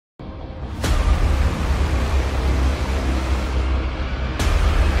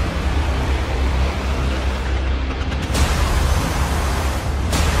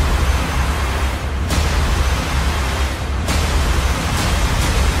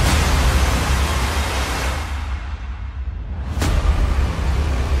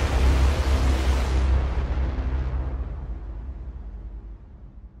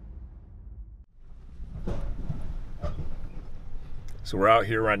So we're out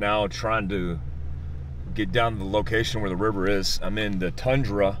here right now trying to get down to the location where the river is. I'm in the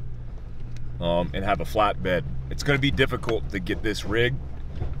tundra and have a flatbed. It's going to be difficult to get this rig.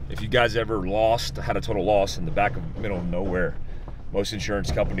 If you guys ever had a total loss in the back of middle of nowhere, most insurance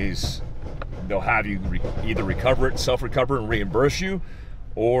companies, they'll have you either recover it, self-recover and reimburse you,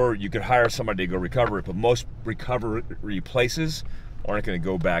 or you could hire somebody to go recover it. But most recovery places aren't going to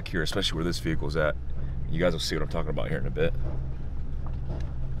go back here, especially where this vehicle's at. You guys will see what I'm talking about here in a bit.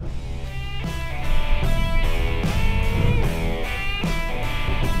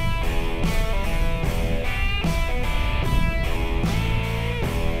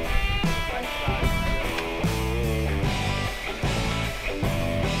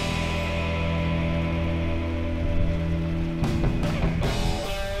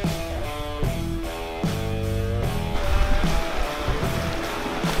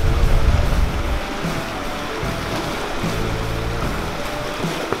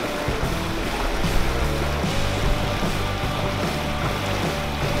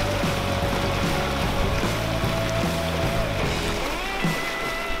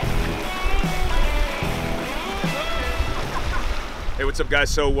 Hey, what's up guys?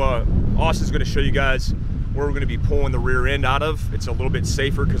 So Austin's gonna show you guys where we're gonna be pulling the rear end out of. It's a little bit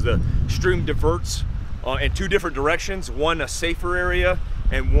safer because the stream diverts in two different directions. One a safer area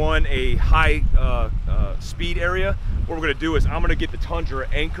and one a high speed area. What we're gonna do is I'm gonna get the Tundra,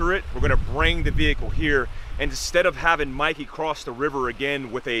 anchor it. We're gonna bring the vehicle here, and instead of having Mikey cross the river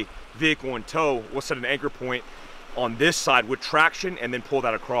again with a vehicle in tow, we'll set an anchor point on this side with traction and then pull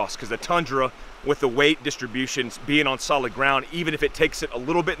that across, because the Tundra, with the weight distributions being on solid ground, even if it takes it a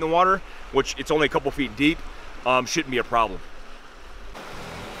little bit in the water, which it's only a couple feet deep, shouldn't be a problem.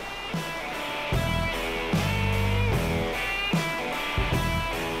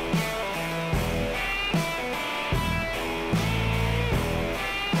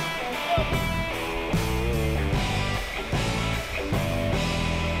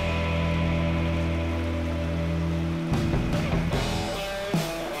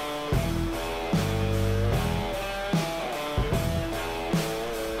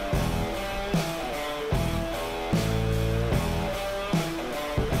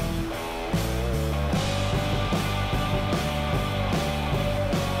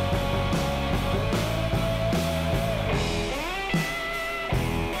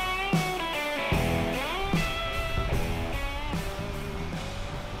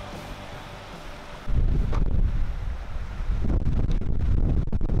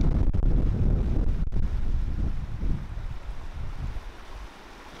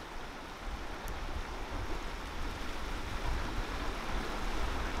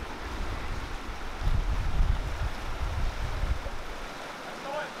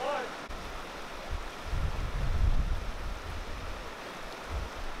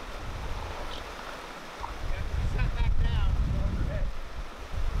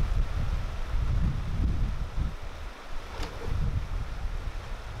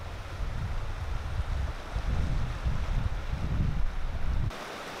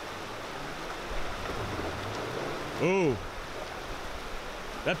 Ooh,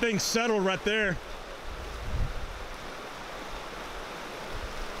 that thing's settled right there.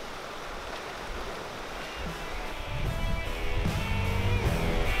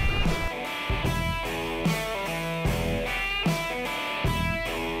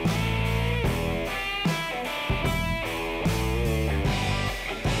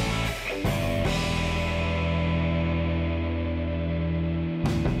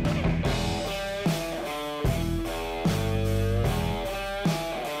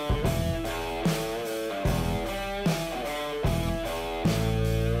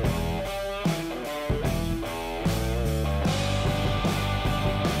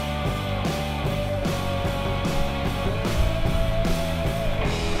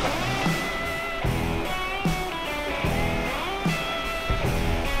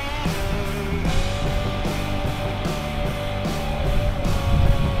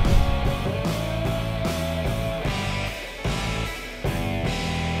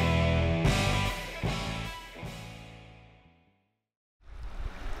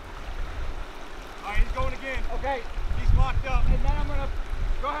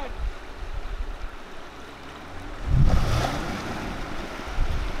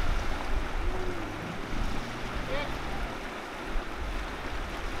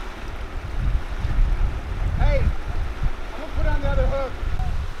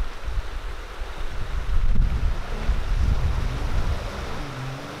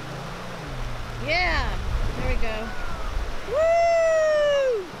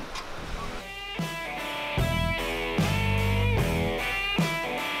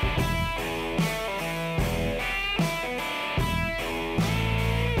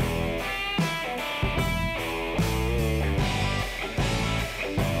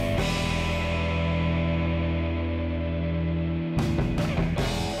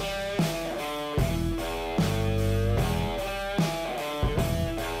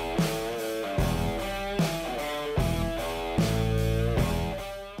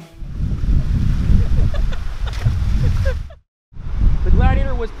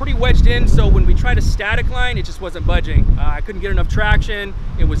 pretty wedged in, so when we tried a static line, it just wasn't budging. I couldn't get enough traction.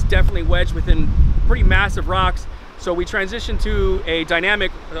 It was definitely wedged within pretty massive rocks. So we transitioned to a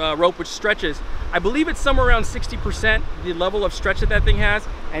dynamic rope which stretches. I believe it's somewhere around 60% the level of stretch that that thing has,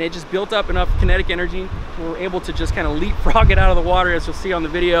 and it just built up enough kinetic energy so we're able to just kind of leapfrog it out of the water, as you'll see on the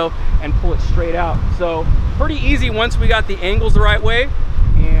video, and pull it straight out. So pretty easy once we got the angles the right way,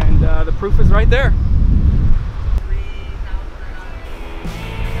 and the proof is right there.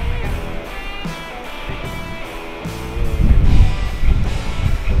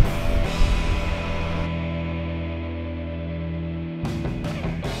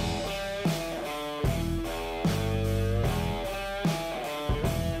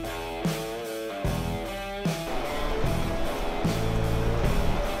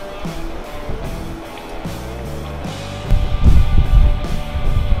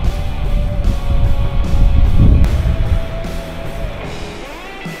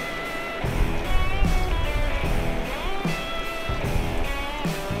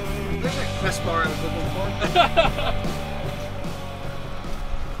 Bar I was looking for.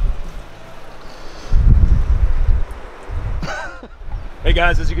 Hey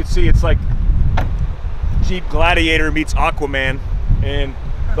guys, as you can see, it's like Jeep Gladiator meets Aquaman, and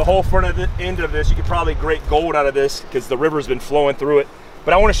the whole front of the end of this, you could probably grate gold out of this because the river's been flowing through it.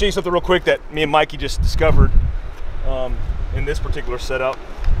 But I want to show you something real quick that me and Mikey just discovered in this particular setup.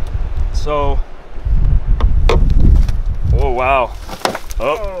 So, oh wow.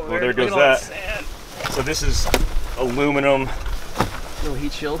 Oh, well, there goes that. So this is aluminum, Little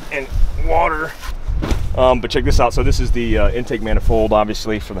heat shield and water. But check this out. So this is the intake manifold,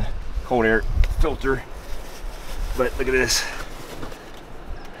 obviously, for the cold air filter. But look at this.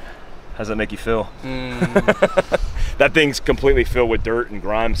 How does that make you feel? That thing's completely filled with dirt and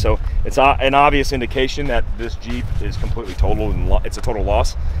grime. So it's an obvious indication that this Jeep is completely total and it's a total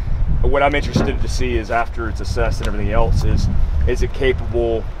loss. But what I'm interested to see is, after it's assessed and everything else, is it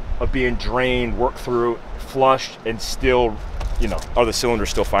capable of being drained, worked through, flushed, and still, you know, are the cylinders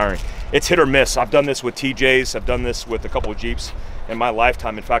still firing? It's hit or miss. I've done this with TJs. I've done this with a couple of Jeeps in my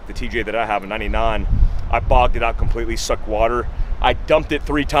lifetime. In fact, the TJ that I have, a 99, I bogged it out completely, sucked water. I dumped it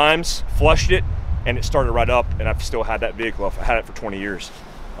 3 times, flushed it, and it started right up, and I've still had that vehicle. I've had it for 20 years.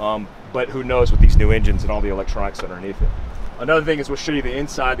 But who knows with these new engines and all the electronics that are underneath it. Another thing is, we'll show you the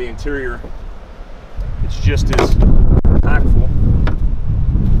inside, the interior. It's just as impactful.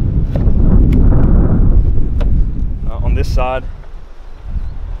 On this side,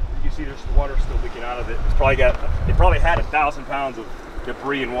 you can see there's the water still leaking out of it. It probably had 1,000 pounds of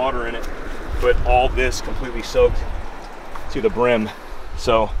debris and water in it, but all this completely soaked to the brim.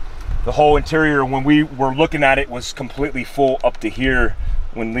 So the whole interior, when we were looking at it, was completely full up to here.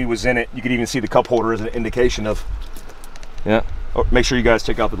 When Lee was in it, you could even see the cup holder as an indication of, yeah. Oh, make sure you guys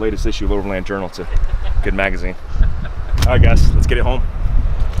check out the latest issue of Overland Journal. It's a good magazine. All right, guys, let's get it home.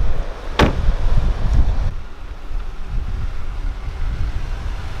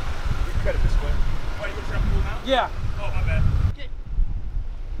 We can cut it this way. Why, you trying to pull out? Yeah. Oh, my bad.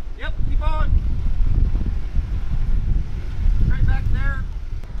 Yep, keep on. Right back there.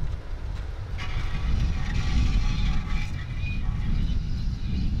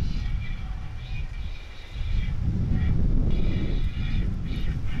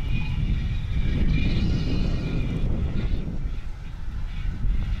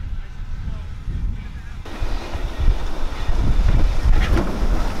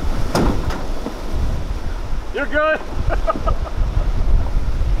 You're good.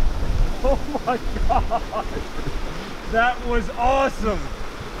 Oh my God. That was awesome.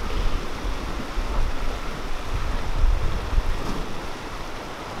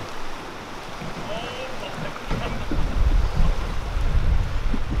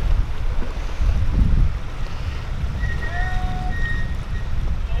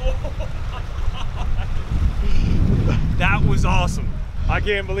 That was awesome. I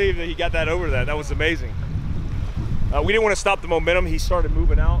can't believe that he got that over that. That was amazing. We didn't want to stop the momentum. He started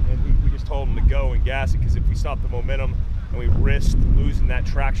moving out, and we just told him to go and gas it, because if we stop the momentum and we risked losing that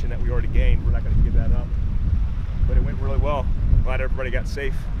traction that we already gained, we're not going to give that up. But it went really well. Glad everybody got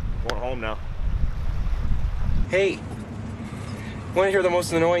safe. Going home now. Hey, want to hear the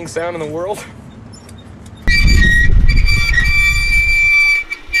most annoying sound in the world?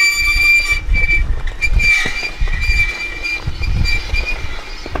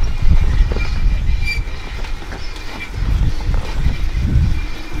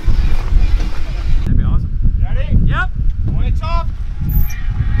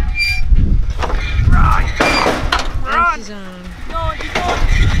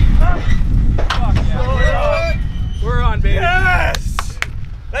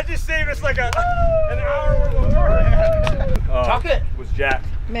 That just saved us like an hour worth of work. Chocolate was Jack.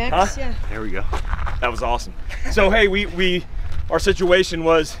 Max, yeah. There we go. That was awesome. So hey, our situation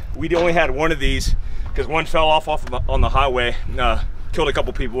was we only had one of these because one fell off on the highway, killed a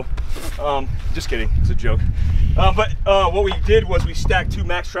couple people. Just kidding, it's a joke. But what we did was we stacked 2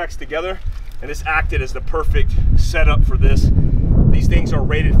 max tracks together, and this acted as the perfect setup for this. These things are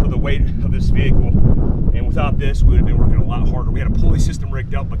rated for the weight of this vehicle, and without this, we would have been working a lot harder. We had a pulley system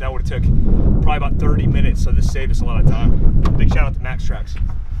rigged up, but that would have took probably about 30 minutes, so this saved us a lot of time. Big shout out to Max Tracks.